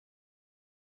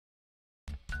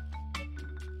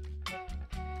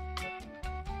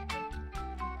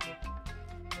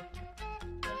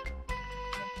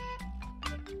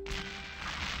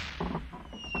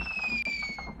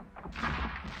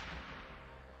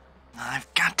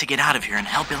I've got to get out of here and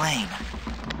help Elaine.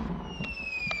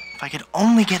 If I could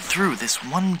only get through this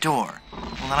one door,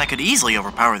 well, then I could easily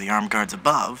overpower the armed guards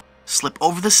above, slip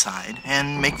over the side,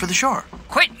 and make for the shore.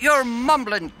 Quit your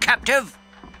mumbling, captive!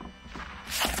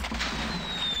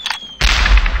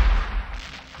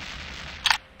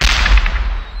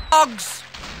 Dogs!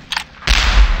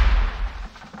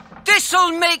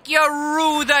 This'll make you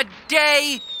rue the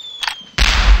day!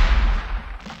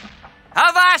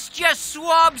 Avast, you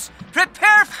swabs!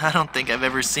 Prepare I don't think I've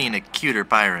ever seen a cuter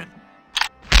pirate.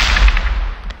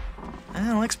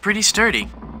 It looks pretty sturdy.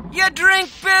 You drink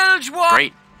bilge, what?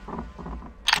 Great.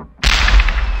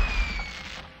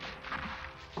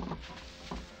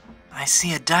 I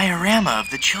see a diorama of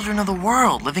the children of the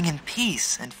world living in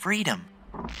peace and freedom.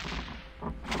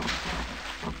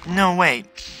 No, wait.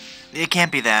 It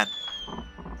can't be that.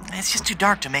 It's just too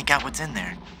dark to make out what's in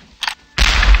there.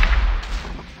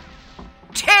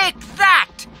 Take that!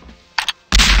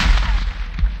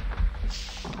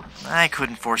 I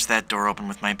couldn't force that door open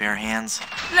with my bare hands.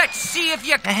 Let's see if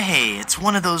you... Hey, it's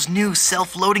one of those new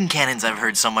self-loading cannons I've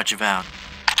heard so much about.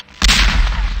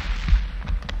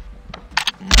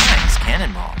 Nice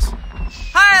cannonballs.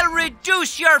 I'll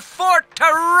reduce your fort to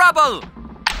rubble!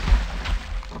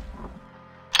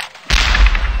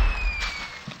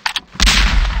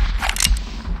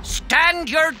 Stand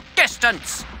your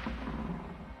distance!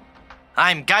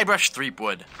 I'm Guybrush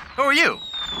Threepwood. Who are you?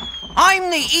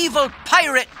 I'm the evil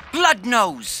pirate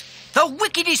Bloodnose, the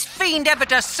wickedest fiend ever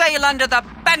to sail under the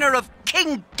banner of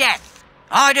King Death.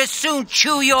 I'd as soon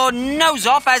chew your nose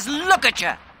off as look at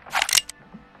you.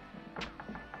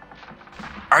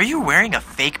 Are you wearing a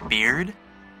fake beard?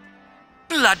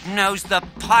 Bloodnose the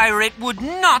pirate would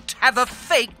not have a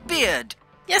fake beard.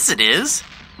 Yes, it is.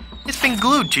 It's been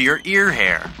glued to your ear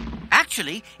hair.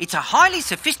 Actually, it's a highly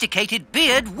sophisticated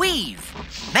beard weave,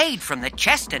 made from the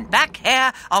chest and back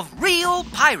hair of real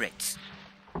pirates.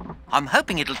 I'm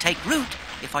hoping it'll take root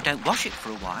if I don't wash it for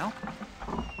a while.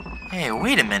 Hey,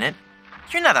 wait a minute.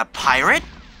 You're not a pirate.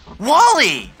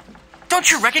 Wally!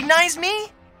 Don't you recognize me?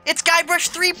 It's Guybrush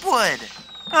Threepwood.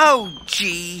 Oh,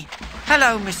 gee.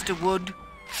 Hello, Mr. Wood.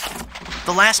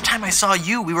 The last time I saw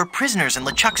you, we were prisoners in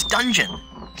LeChuck's dungeon.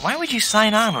 Why would you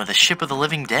sign on with a ship of the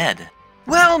living dead?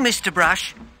 Well, Mr.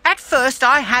 Brush, at first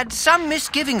I had some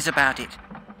misgivings about it.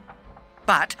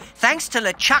 But thanks to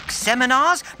LeChuck's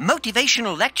seminars,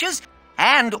 motivational lectures,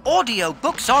 and audio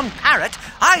books on parrot,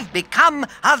 I've become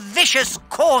a vicious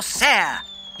corsair.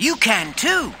 You can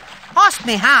too. Ask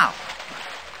me how.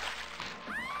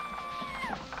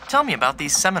 Tell me about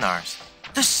these seminars.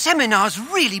 The seminars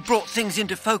really brought things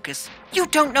into focus. You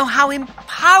don't know how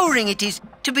empowering it is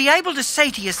to be able to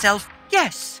say to yourself,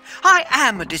 yes, I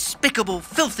am a despicable,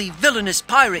 filthy, villainous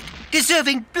pirate,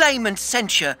 deserving blame and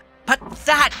censure, but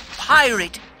that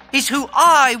pirate is who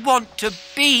I want to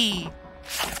be.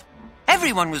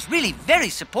 Everyone was really very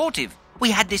supportive.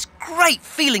 We had this great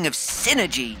feeling of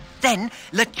synergy. Then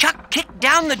LeChuck kicked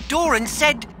down the door and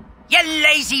said, "You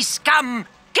lazy scum!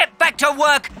 Get back to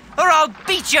work, or I'll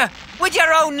beat you with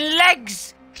your own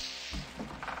legs!"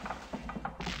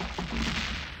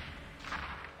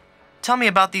 Tell me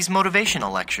about these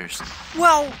motivational lectures.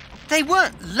 Well, they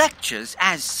weren't lectures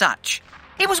as such.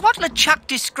 It was what LeChuck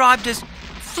described as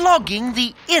flogging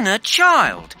the inner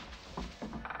child.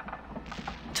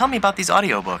 Tell me about these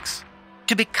audiobooks.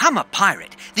 To become a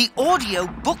pirate, the audio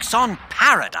books on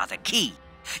parrot are the key.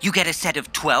 You get a set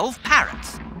of 12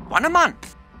 parrots, one a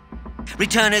month.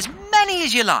 Return as many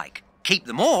as you like. Keep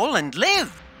them all and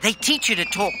live. They teach you to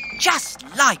talk just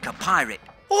like a pirate.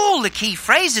 All the key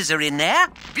phrases are in there.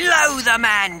 Blow the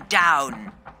man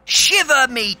down. Shiver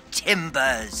me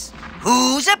timbers.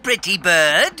 Who's a pretty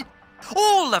bird?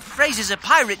 All the phrases a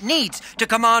pirate needs to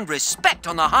command respect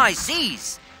on the high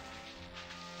seas.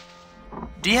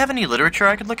 Do you have any literature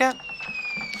I could look at?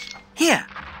 Here.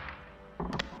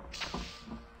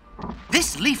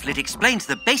 This leaflet explains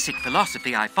the basic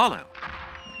philosophy I follow.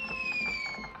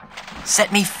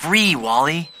 Set me free,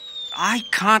 Wally. I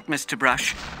can't, Mr.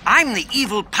 Brush. I'm the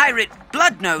evil pirate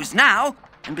Bloodnose now.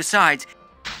 And besides,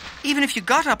 even if you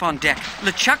got up on deck,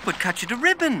 LeChuck would cut you to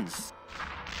ribbons.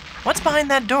 What's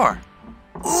behind that door?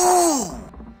 Ooh!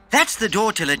 That's the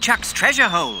door to LeChuck's treasure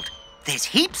hold. There's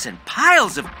heaps and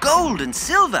piles of gold and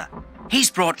silver.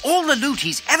 He's brought all the loot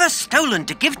he's ever stolen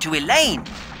to give to Elaine.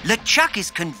 LeChuck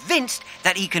is convinced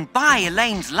that he can buy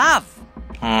Elaine's love.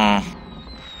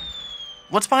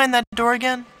 What's behind that door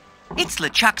again? It's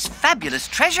LeChuck's fabulous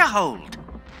treasure hold.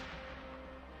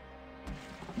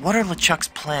 What are LeChuck's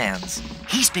plans?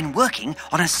 He's been working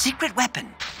on a secret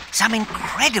weapon, some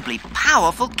incredibly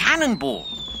powerful cannonball.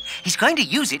 He's going to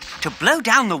use it to blow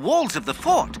down the walls of the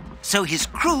fort. so his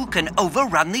crew can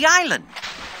overrun the island.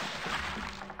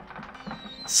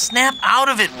 Snap out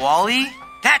of it, Wally.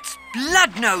 That's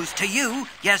blood nose to you,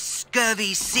 you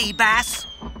scurvy sea bass.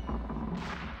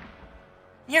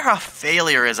 You're a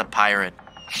failure as a pirate.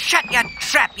 Shut your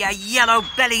trap, you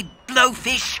yellow-bellied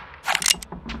blowfish.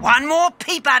 One more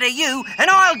peep out of you, and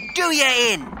I'll do you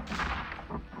in.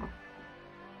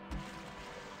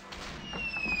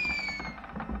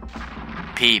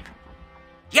 Peep.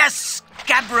 You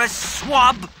scabrous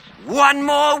swab. One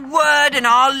more word, and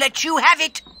I'll let you have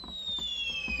it.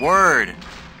 Word.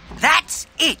 That's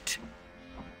it.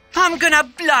 I'm gonna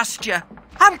blast you.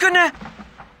 I'm gonna...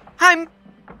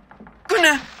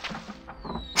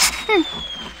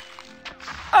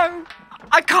 Oh,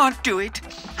 I can't do it.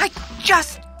 I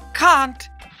just can't.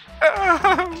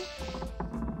 Oh.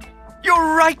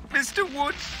 You're right, Mr.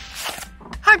 Wood.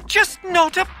 I'm just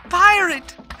not a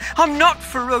pirate. I'm not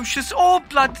ferocious or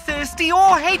bloodthirsty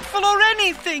or hateful or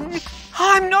anything.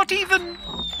 I'm not even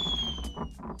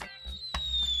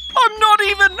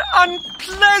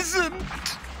unpleasant.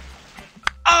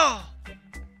 Oh.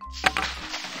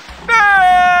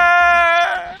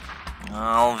 Ah!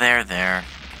 Oh, there.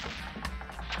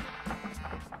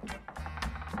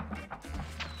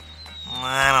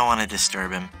 I don't want to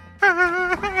disturb him.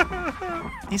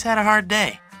 He's had a hard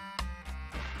day.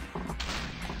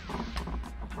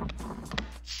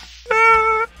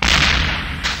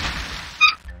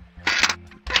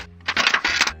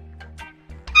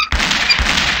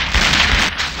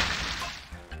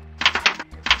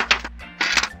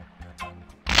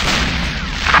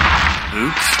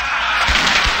 Oops.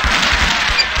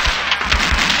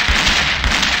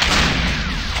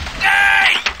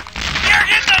 Hey! You're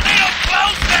getting a little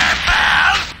close there,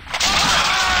 pal!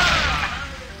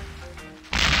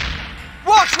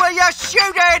 Watch where you're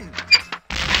shooting!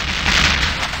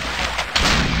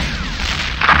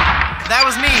 That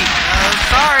was me.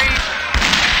 Sorry.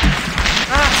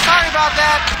 Sorry about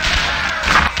that.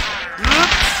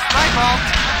 Oops, my fault.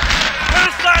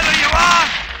 Whose side are you on?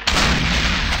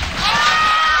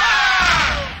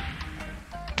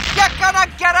 You're gonna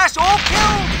get us all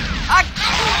killed!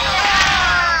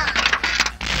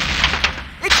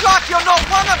 It's like you're not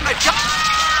one of me!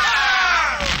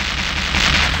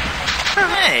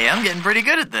 Hey, I'm getting pretty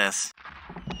good at this.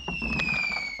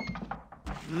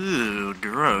 Ooh,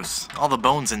 gross. All the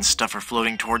bones and stuff are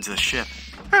floating towards the ship.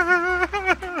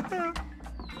 I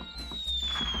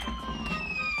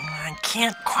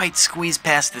can't quite squeeze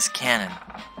past this cannon.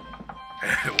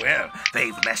 Well,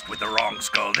 they've messed with the wrong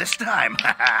skull this time.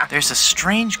 There's a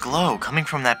strange glow coming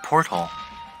from that porthole.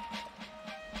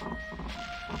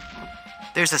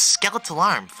 There's a skeletal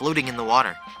arm floating in the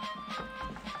water.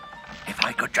 If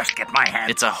I could just get my hand...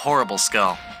 It's a horrible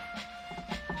skull.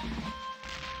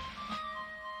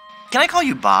 Can I call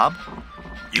you Bob?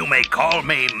 You may call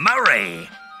me Murray.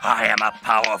 I am a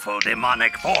powerful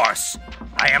demonic force.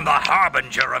 I am the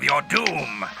harbinger of your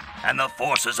doom. And the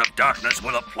forces of darkness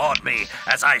will applaud me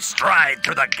as I stride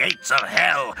through the gates of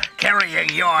hell, carrying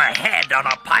your head on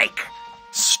a pike.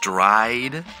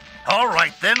 Stride? All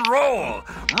right, then roll.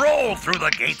 Roll through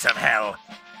the gates of hell.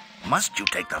 Must you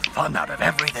take the fun out of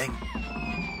everything?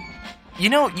 You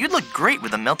know, you'd look great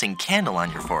with a melting candle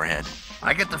on your forehead.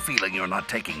 I get the feeling you're not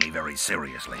taking me very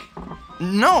seriously.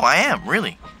 No, I am,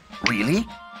 really. Really?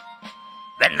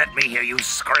 Then let me hear you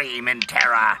scream in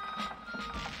terror.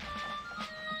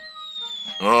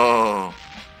 Oh.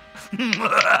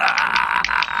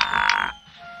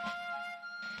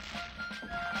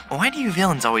 Why do you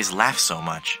villains always laugh so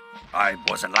much? I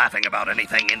wasn't laughing about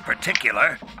anything in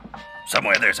particular.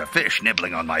 Somewhere there's a fish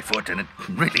nibbling on my foot, and it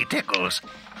really tickles.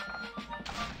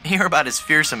 You're about as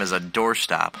fearsome as a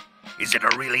doorstop. Is it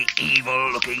a really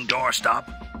evil-looking doorstop?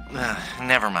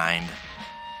 Never mind.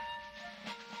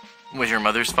 Was your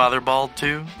mother's father bald,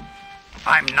 too?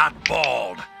 I'm not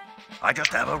bald. I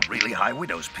just have a really high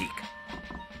widow's peak.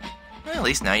 Well, at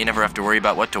least now you never have to worry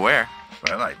about what to wear.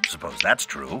 Well, I suppose that's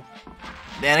true.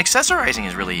 And accessorizing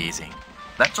is really easy.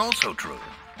 That's also true.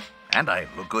 And I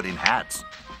look good in hats.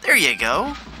 There you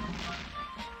go.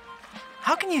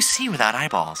 How can you see without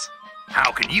eyeballs?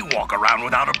 How can you walk around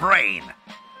without a brain?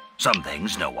 Some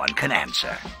things no one can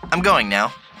answer. I'm going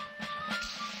now.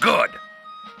 Good.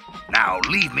 Now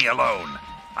leave me alone.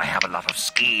 I have a lot of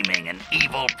scheming and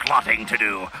evil plotting to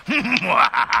do.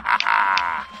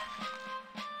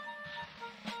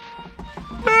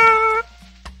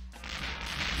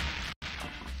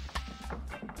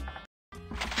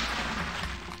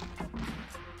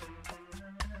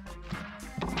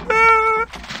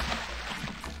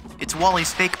 It's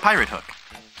Wally's fake pirate hook.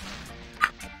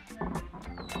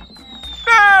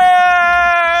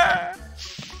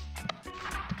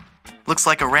 Looks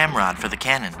like a ramrod for the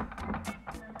cannon.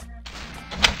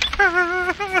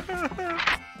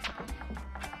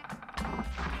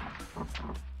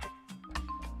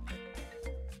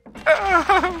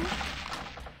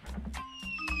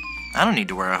 I don't need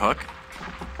to wear a hook.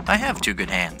 I have 2 good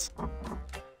hands.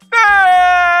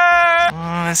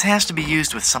 This has to be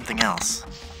used with something else.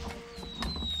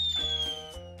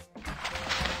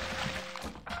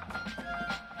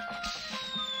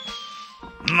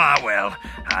 Well,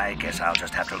 I guess I'll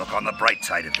just have to look on the bright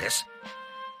side of this.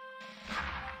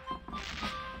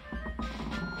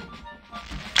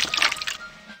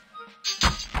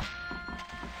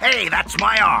 Hey, that's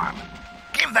my arm.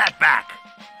 Give that back.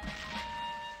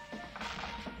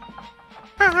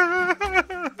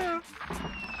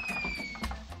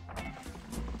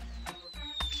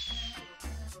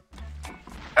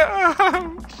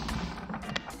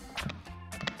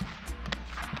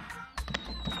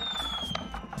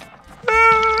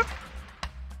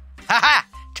 Ha-ha!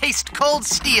 Taste cold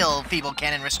steel, feeble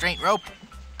cannon restraint rope.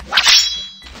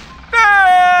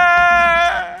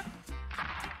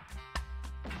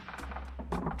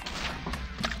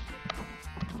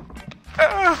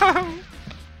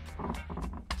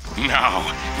 Now,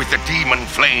 with the demon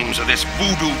flames of this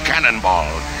voodoo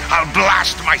cannonball, I'll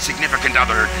blast my significant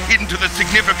other into the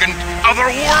significant other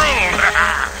world.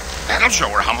 That'll show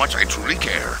her how much I truly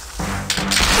care.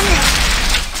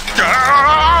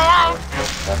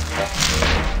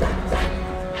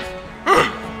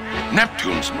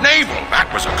 Neptune's navel. That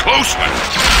was a close one.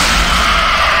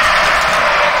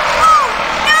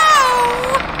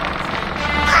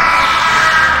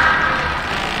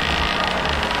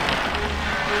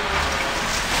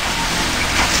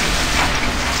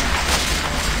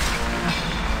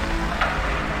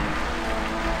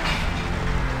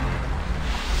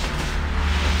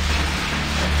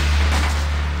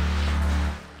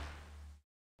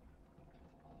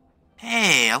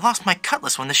 Hey, I lost my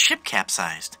cutlass when the ship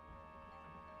capsized.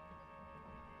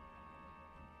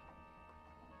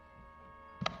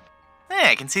 Hey,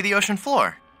 I can see the ocean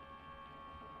floor.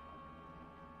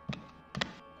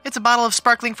 It's a bottle of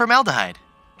sparkling formaldehyde.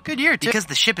 Good year, too. Because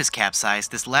the ship is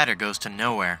capsized, this ladder goes to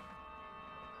nowhere.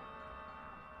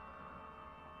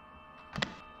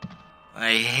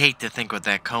 I hate to think what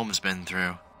that comb's been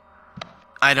through.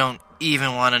 I don't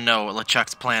even want to know what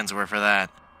LeChuck's plans were for that.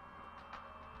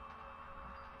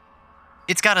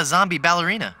 It's got a zombie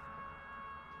ballerina.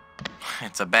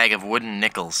 It's a bag of wooden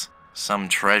nickels. Some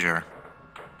treasure.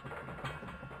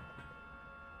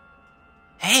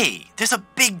 Hey, there's a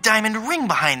big diamond ring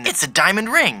behind this. It's a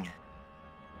diamond ring.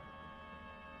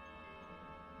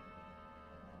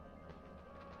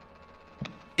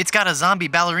 It's got a zombie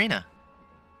ballerina.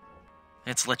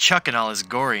 It's LeChuck in all his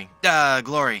glory.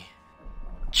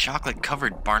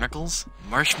 Chocolate-covered barnacles,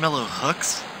 marshmallow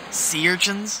hooks, sea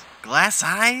urchins, glass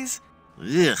eyes.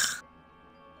 Ugh.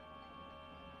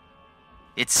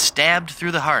 It's stabbed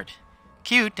through the heart.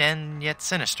 Cute and yet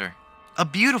sinister. A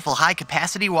beautiful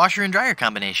high-capacity washer and dryer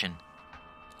combination.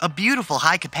 A beautiful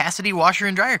high-capacity washer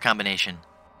and dryer combination.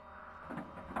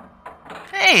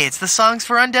 Hey, it's the Songs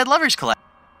for Undead Lovers collection.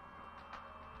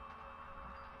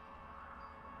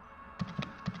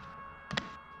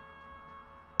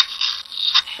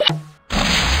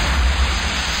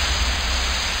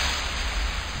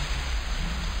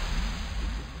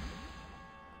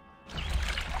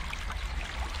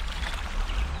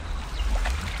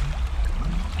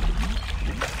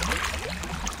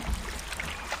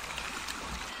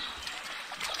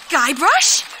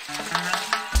 Guybrush?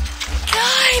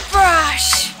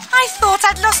 Guybrush! I thought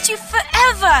I'd lost you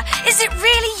forever. Is it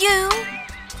really you?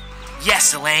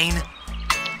 Yes, Elaine.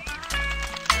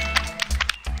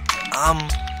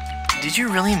 Did you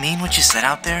really mean what you said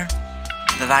out there?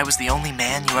 That I was the only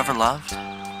man you ever loved?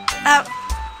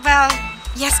 Well,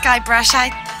 yes, Guybrush, I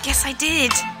guess I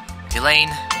did. Elaine,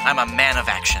 I'm a man of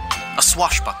action. A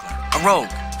swashbuckler. A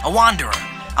rogue. A wanderer.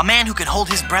 A man who can hold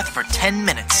his breath for 10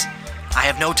 minutes. I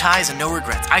have no ties and no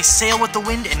regrets. I sail with the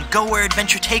wind and go where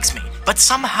adventure takes me. But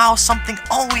somehow, something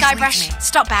always leads me... Guybrush,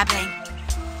 stop babbling.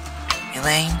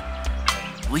 Elaine,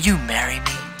 will you marry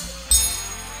me?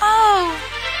 Oh,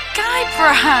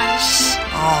 Guybrush.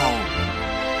 Oh.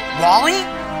 Wally?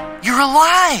 You're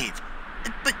alive!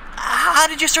 But how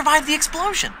did you survive the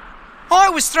explosion? I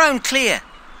was thrown clear.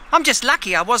 I'm just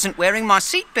lucky I wasn't wearing my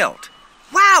seatbelt.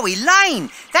 Wow, Elaine,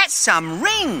 that's some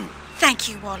ring. Thank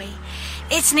you, Wally.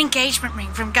 It's an engagement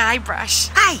ring from Guybrush.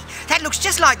 Hey, that looks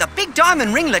just like the big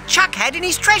diamond ring LeChuck had in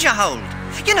his treasure hold.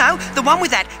 You know, the one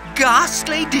with that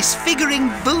ghastly, disfiguring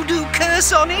voodoo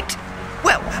curse on it.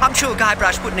 Well, I'm sure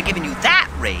Guybrush wouldn't have given you that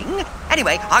ring.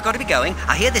 Anyway, I gotta be going.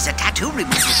 I hear there's a tattoo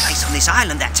removal place on this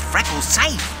island that's Freckles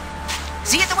safe.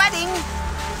 See you at the wedding.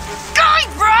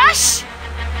 Guybrush!